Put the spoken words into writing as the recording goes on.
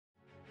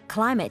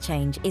Climate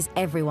change is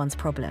everyone's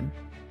problem.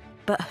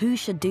 But who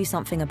should do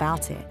something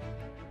about it?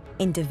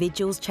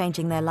 Individuals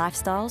changing their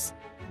lifestyles,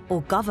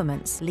 or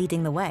governments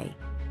leading the way?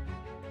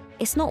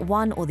 It's not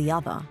one or the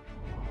other.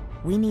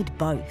 We need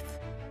both.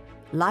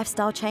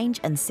 Lifestyle change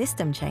and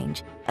system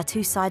change are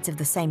two sides of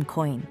the same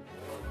coin.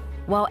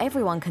 While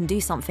everyone can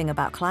do something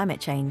about climate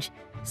change,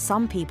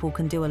 some people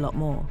can do a lot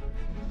more.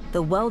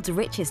 The world's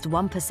richest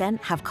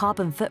 1% have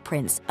carbon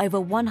footprints over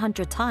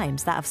 100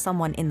 times that of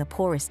someone in the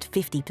poorest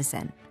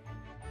 50%.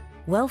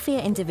 Wealthier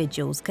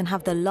individuals can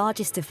have the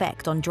largest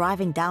effect on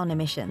driving down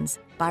emissions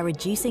by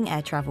reducing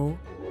air travel,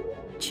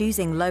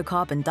 choosing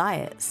low-carbon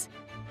diets,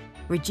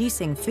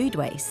 reducing food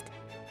waste,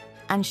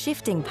 and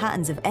shifting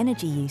patterns of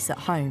energy use at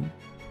home.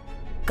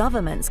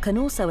 Governments can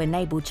also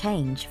enable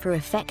change through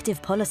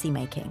effective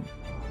policymaking,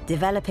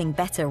 developing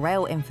better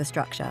rail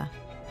infrastructure,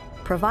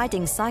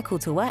 providing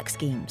cycle-to-work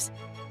schemes,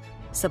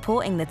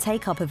 supporting the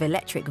take-up of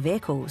electric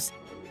vehicles,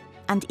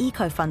 and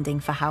eco-funding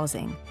for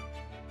housing.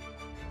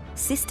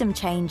 System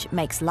change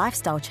makes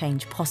lifestyle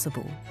change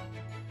possible.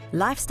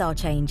 Lifestyle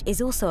change is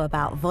also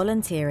about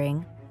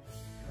volunteering,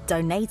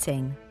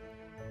 donating,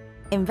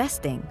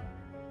 investing,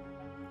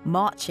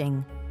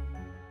 marching,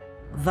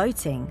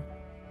 voting,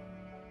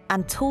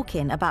 and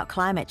talking about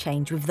climate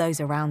change with those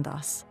around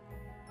us.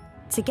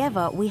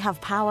 Together, we have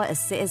power as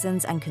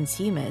citizens and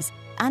consumers,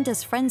 and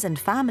as friends and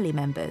family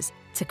members,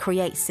 to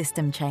create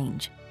system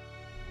change.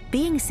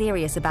 Being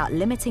serious about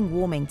limiting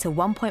warming to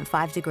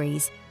 1.5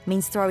 degrees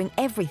means throwing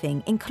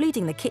everything,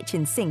 including the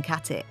kitchen sink,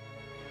 at it.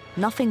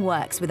 Nothing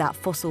works without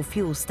fossil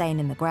fuels staying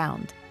in the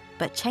ground,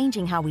 but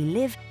changing how we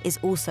live is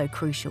also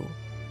crucial.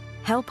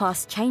 Help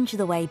us change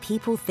the way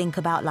people think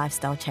about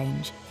lifestyle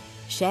change.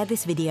 Share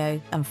this video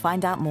and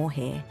find out more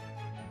here.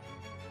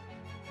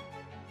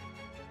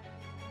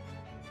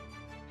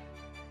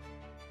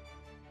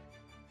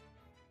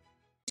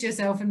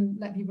 Yourself and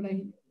let people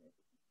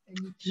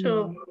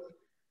know.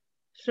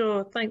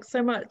 Sure. Thanks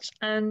so much.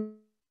 And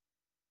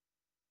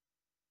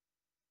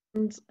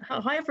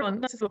hi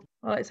everyone.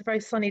 It's a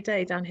very sunny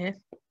day down here.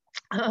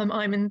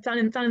 I'm down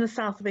in the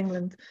south of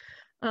England.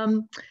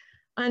 And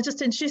just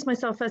to introduce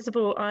myself, first of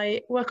all,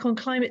 I work on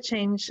climate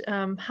change.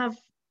 Have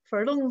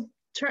for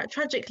a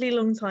tragically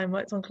long time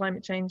worked on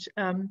climate change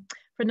for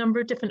a number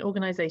of different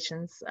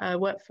organisations.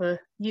 Worked for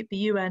the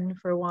UN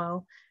for a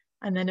while,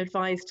 and then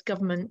advised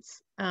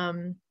governments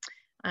and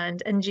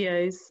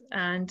NGOs.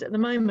 And at the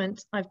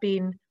moment, I've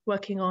been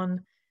working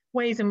on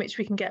ways in which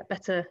we can get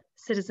better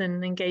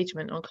citizen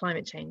engagement on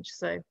climate change.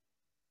 So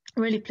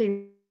I'm really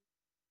pleased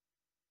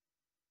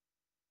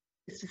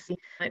to see.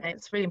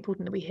 It's really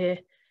important that we hear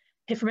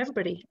from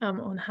everybody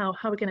on how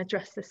we're going to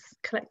address this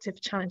collective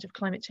challenge of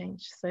climate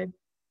change. So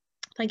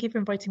thank you for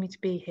inviting me to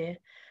be here.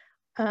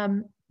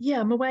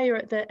 Yeah, I'm aware you're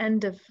at the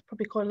end of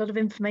probably quite a lot of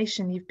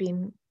information you've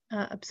been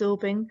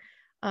absorbing.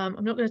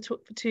 I'm not going to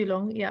talk for too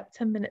long. Yeah,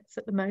 10 minutes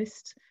at the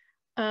most.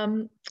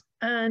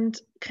 And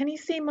can you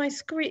see my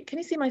screen? Can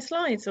you see my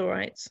slides all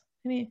right?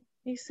 Are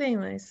you seeing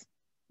those?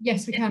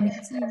 Yes, we can.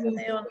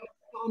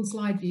 On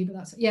slide view, but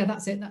that's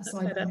it. That's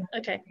slide view.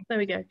 Okay, there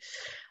we go.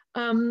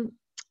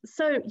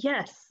 So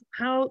yes,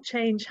 how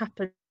change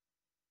happens.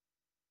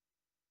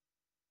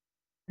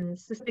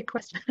 This is a big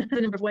question. There's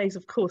a number of ways,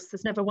 of course.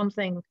 There's never one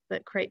thing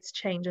that creates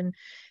change, and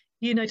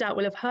you no doubt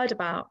will have heard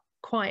about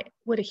quite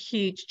what a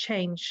huge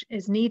change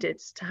is needed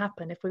to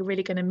happen if we're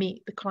really going to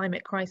meet the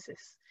climate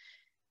crisis.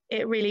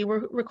 It really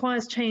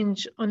requires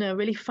change on a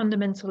really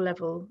fundamental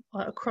level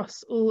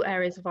across all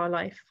areas of our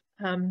life,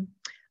 and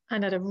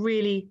at a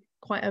really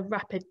quite a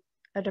rapid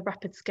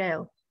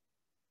scale.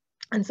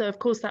 And so, of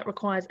course, that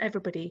requires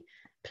everybody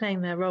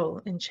playing their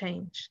role in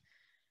change.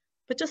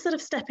 But just sort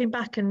of stepping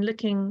back and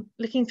looking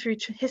through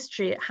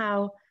history at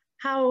how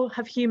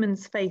have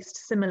humans faced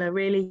similar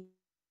really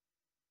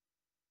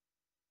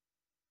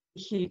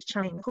huge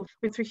challenges.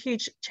 We've gone through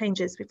huge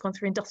changes. We've gone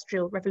through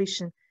industrial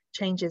revolution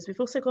changes. We've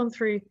also gone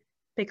through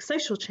big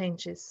social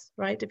changes,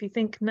 right? If you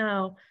think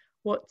now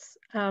what's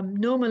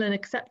normal and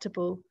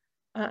acceptable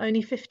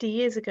only 50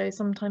 years ago,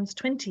 sometimes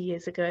 20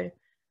 years ago,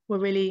 were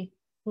really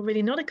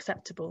not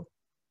acceptable.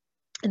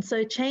 And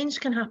so change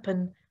can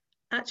happen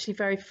actually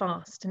very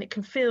fast, and it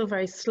can feel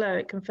very slow.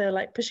 It can feel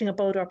like pushing a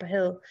boulder up a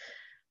hill,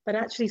 but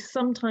actually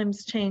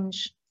sometimes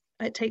change,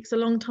 it takes a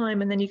long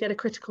time, and then you get a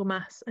critical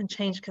mass and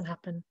change can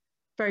happen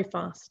very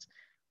fast.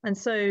 And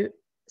so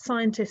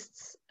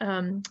scientists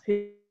who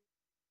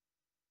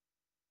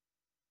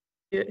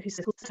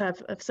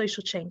have of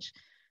social change.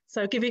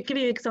 So give you an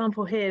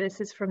example here.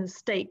 This is from the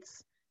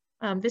States.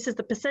 This is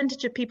the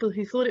percentage of people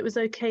who thought it was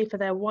okay for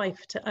their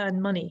wife to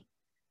earn money.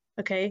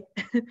 Okay,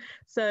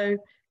 so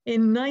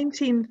in the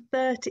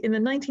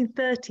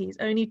 1930s,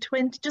 only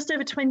just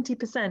over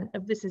 20%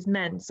 of this is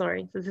men.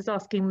 Sorry, so this is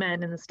asking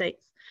men in the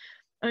States.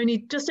 Only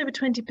just over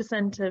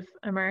 20% of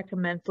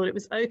American men thought it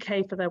was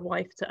okay for their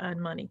wife to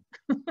earn money.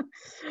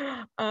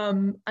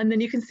 And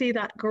then you can see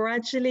that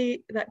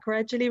gradually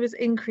was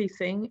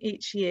increasing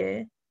each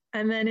year.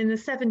 And then in the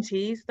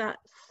 70s,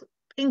 that's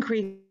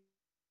increased.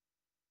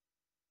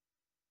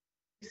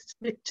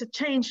 The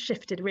change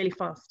shifted really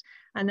fast.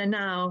 and they're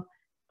now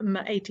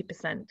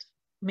 80%. I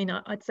mean,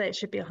 I'd say it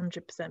should be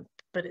 100%,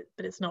 but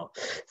it's not,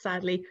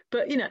 sadly.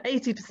 But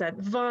 80%,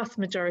 vast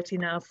majority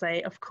now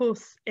say, of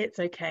course, it's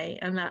okay,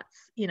 and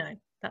that's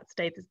that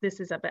stayed. This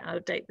is a bit out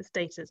of date. This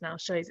data now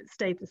shows it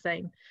stayed the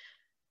same,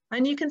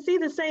 and you can see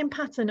the same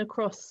pattern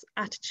across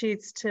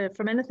attitudes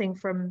from anything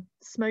from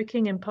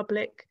smoking in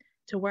public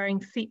to wearing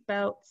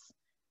seatbelts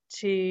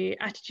to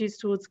attitudes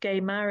towards gay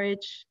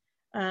marriage.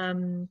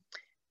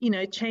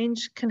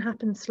 Change can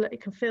happen slow.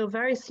 It can feel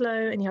very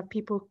slow, and you have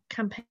people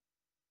campaigning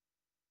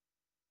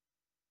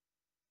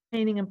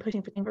and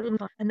pushing for change,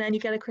 and then you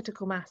get a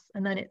critical mass,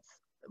 and then it's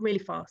really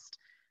fast.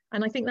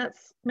 And I think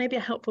that's maybe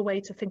a helpful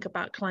way to think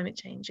about climate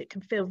change. It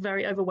can feel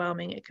very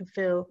overwhelming. It can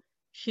feel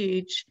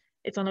huge.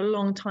 It's on a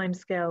long time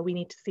scale. We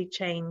need to see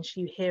change.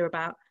 You hear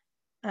about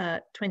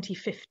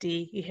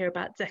 2050, you hear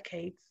about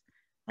decades.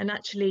 And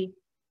actually,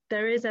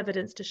 there is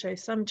evidence to show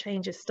some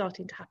change is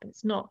starting to happen.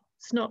 It's not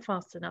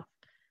fast enough,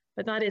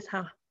 but that is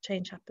how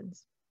change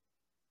happens.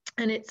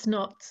 And it's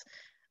not,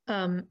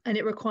 and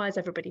it requires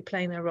everybody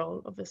playing their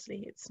role,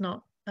 obviously. It's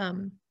not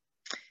down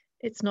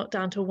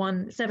to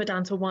one, it's never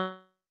down to one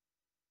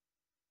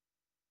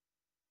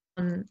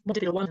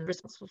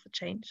responsible for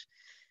change.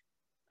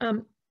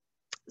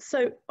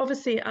 So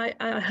obviously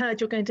I heard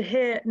you're going to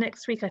hear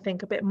next week, I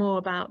think, a bit more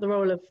about the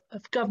role of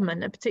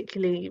government, and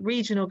particularly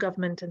regional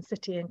government and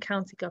city and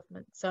county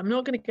government. So I'm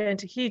not going to go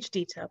into huge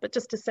detail, but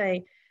just to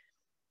say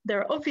there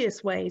are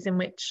obvious ways in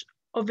which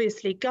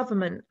obviously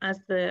government as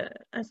the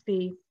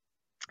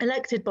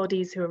elected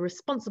bodies who are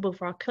responsible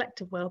for our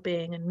collective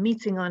well-being and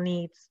meeting our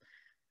needs,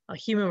 our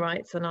human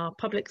rights and our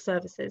public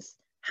services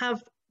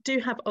do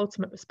have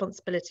ultimate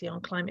responsibility on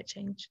climate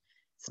change.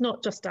 It's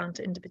not just down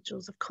to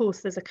individuals. Of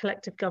course, there's a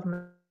collective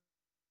government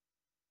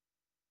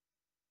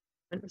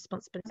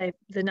responsibility.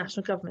 The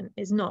national government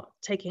is not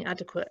taking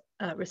adequate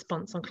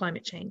response on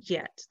climate change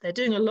yet. They're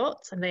doing a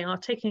lot and they are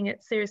taking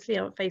it seriously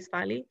at face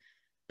value,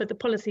 but the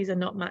policies are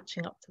not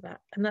matching up to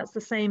that. And that's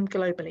the same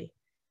globally.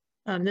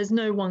 There's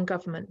no one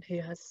government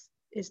who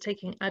is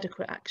taking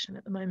adequate action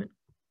at the moment.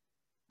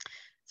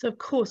 So of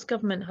course,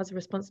 government has a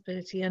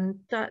responsibility, and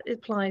that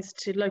applies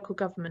to local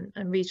government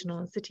and regional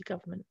and city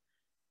government.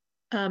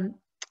 And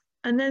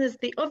then there's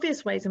the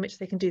obvious ways in which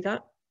they can do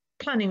that: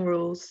 planning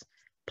rules,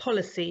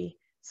 policy.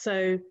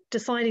 So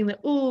deciding that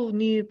all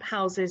new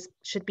houses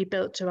should be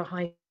built to a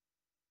high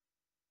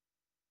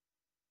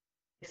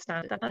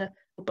standard,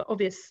 but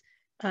obvious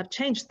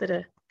change that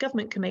a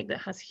government can make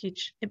that has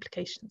huge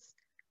implications.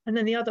 And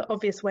then the other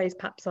obvious ways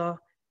perhaps are,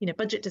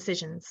 budget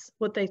decisions,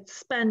 what they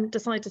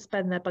decide to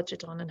spend their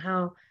budget on, and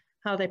how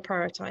they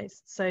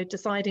prioritize. So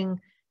deciding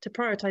to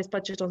prioritize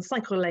budget on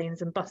cycle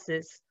lanes and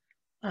buses,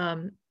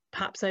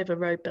 perhaps over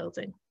road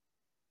building.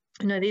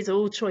 These are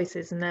all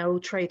choices and they're all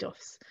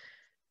trade-offs.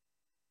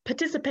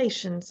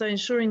 Participation, so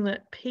ensuring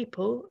that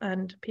people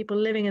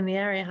living in the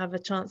area have a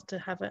chance to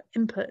have an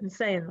input and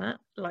say in that,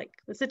 like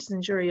the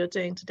citizen jury you're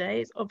doing today,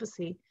 is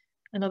obviously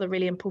another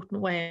really important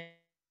way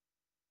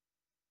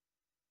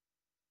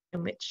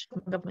in which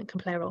government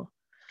can play a role.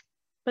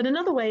 But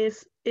another way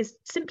is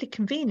simply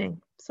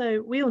convening.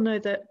 So we all know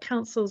that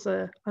councils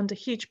are under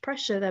huge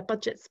pressure. Their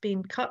budget's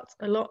been cut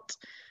a lot.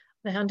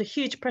 They're under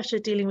huge pressure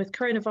dealing with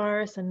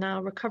coronavirus and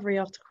now recovery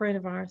after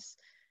coronavirus.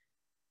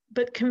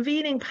 But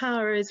convening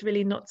power is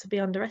really not to be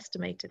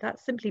underestimated.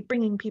 That's simply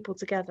bringing people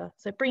together.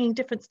 So bringing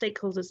different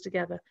stakeholders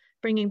together,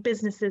 bringing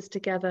businesses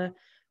together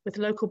with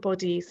local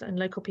bodies and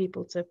local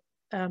people to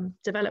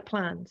develop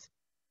plans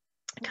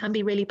can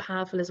be really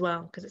powerful as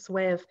well, because it's a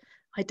way of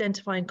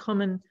identifying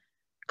common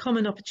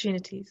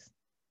opportunities.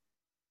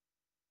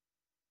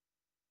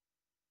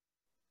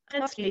 And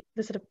lastly,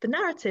 the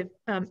narrative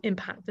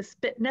impact, this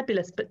bit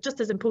nebulous, but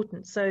just as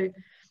important. So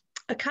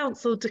a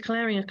council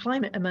declaring a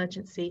climate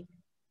emergency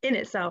in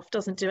itself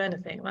doesn't do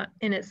anything. Right?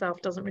 In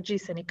itself doesn't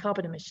reduce any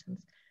carbon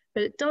emissions,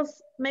 but it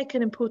does make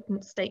an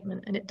important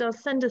statement, and it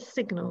does send a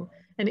signal,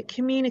 and it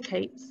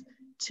communicates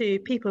to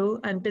people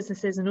and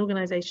businesses and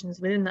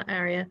organizations within that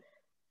area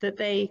that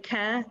they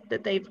care,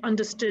 that they've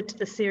understood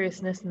the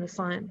seriousness and the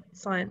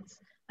science,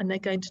 and they're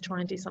going to try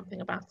and do something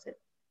about it.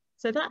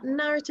 So that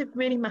narrative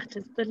really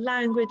matters. The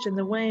language and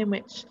the way in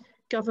which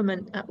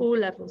government at all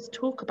levels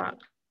talk about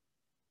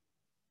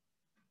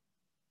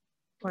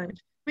climate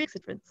makes a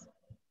difference.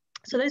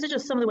 So those are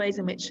just some of the ways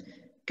in which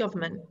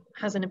government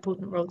has an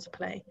important role to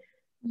play.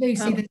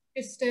 Lucy,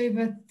 there's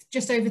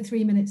just over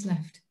 3 minutes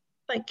left.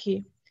 Thank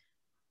you.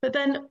 But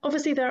then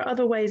obviously there are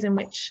other ways in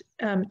which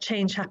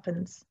change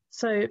happens.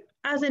 So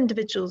as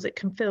individuals, it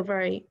can feel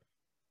very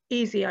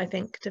easy, I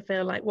think, to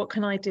feel like, what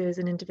can I do as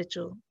an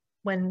individual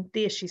when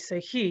the issue is so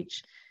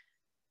huge?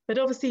 But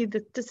obviously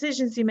the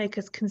decisions you make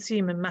as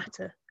consumer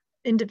matter.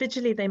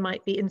 Individually, they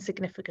might be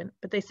insignificant,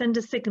 but they send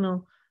a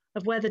signal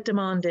of where the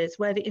demand is,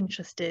 where the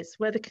interest is,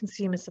 where the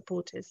consumer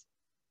support is.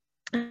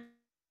 And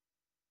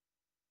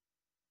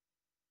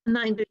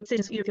that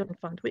includes your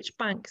fund, which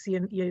banks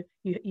you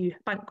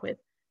bank with.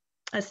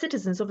 As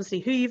citizens, obviously,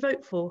 who you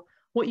vote for,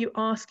 what you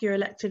ask your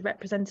elected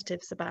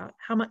representatives about,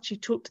 how much you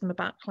talk to them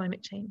about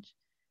climate change.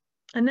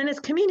 And then as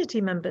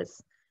community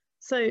members,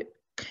 So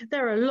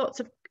there are lots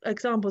of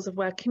examples of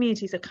where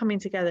communities are coming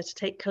together to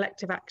take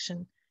collective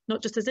action,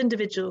 not just as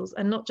individuals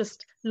and not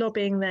just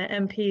lobbying their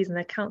MPs and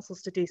their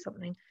councils to do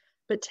something,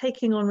 but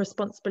taking on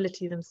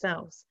responsibility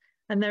themselves.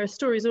 And there are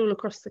stories all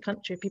across the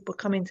country of people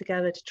coming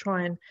together to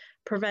try and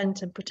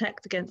prevent and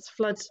protect against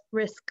flood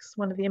risks,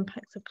 one of the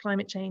impacts of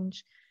climate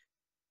change,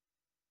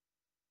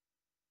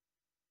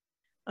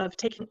 of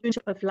taking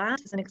ownership of land,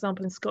 as an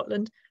example in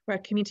Scotland, where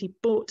a community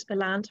bought a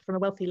land from a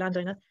wealthy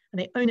landowner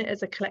and they own it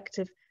as a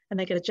collective and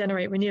they're going to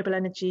generate renewable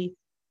energy,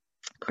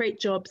 create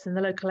jobs in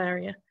the local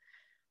area.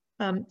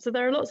 So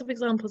there are lots of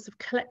examples of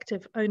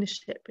collective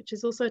ownership, which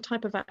is also a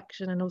type of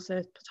action and also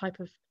a type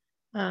of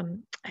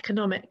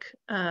economic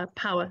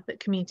power that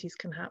communities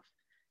can have.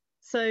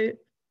 So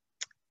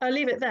I'll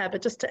leave it there,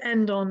 but just to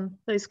end on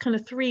those kind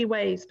of three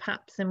ways,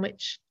 perhaps, in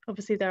which,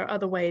 obviously there are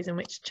other ways in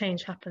which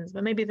change happens,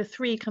 but maybe the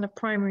three kind of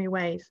primary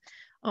ways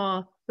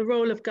are the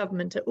role of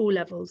government at all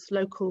levels,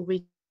 local,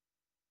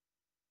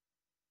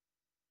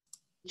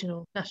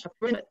 regional, national,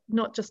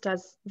 not just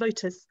as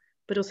voters,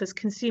 but also as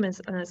consumers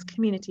and as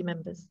community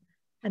members.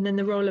 And then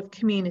the role of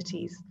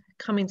communities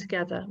coming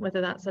together,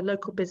 whether that's a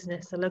local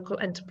business, a local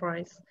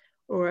enterprise,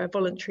 or a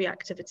voluntary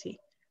activity.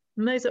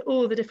 And those are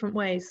all the different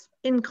ways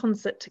in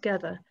concert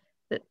together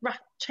that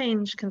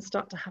change can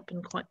start to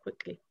happen quite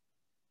quickly.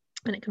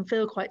 And it can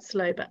feel quite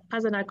slow, but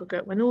as an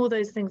aggregate, when all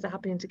those things are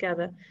happening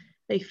together,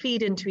 they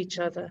feed into each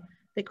other,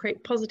 they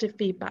create positive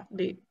feedback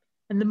loop.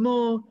 And the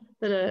more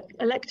that an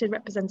elected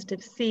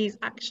representative sees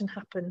action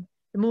happen,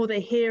 the more they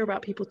hear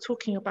about people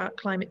talking about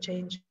climate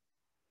change,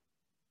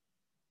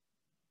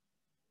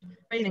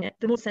 raising it,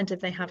 the more incentive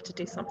they have to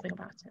do something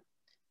about it.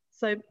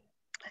 So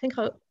I think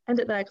I'll end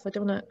it there because I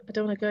don't want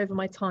to go over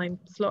my time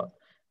slot.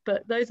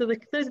 But those are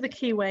the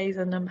key ways,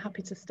 and I'm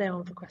happy to stay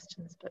on for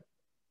questions. But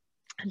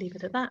I'll leave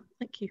it at that.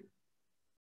 Thank you.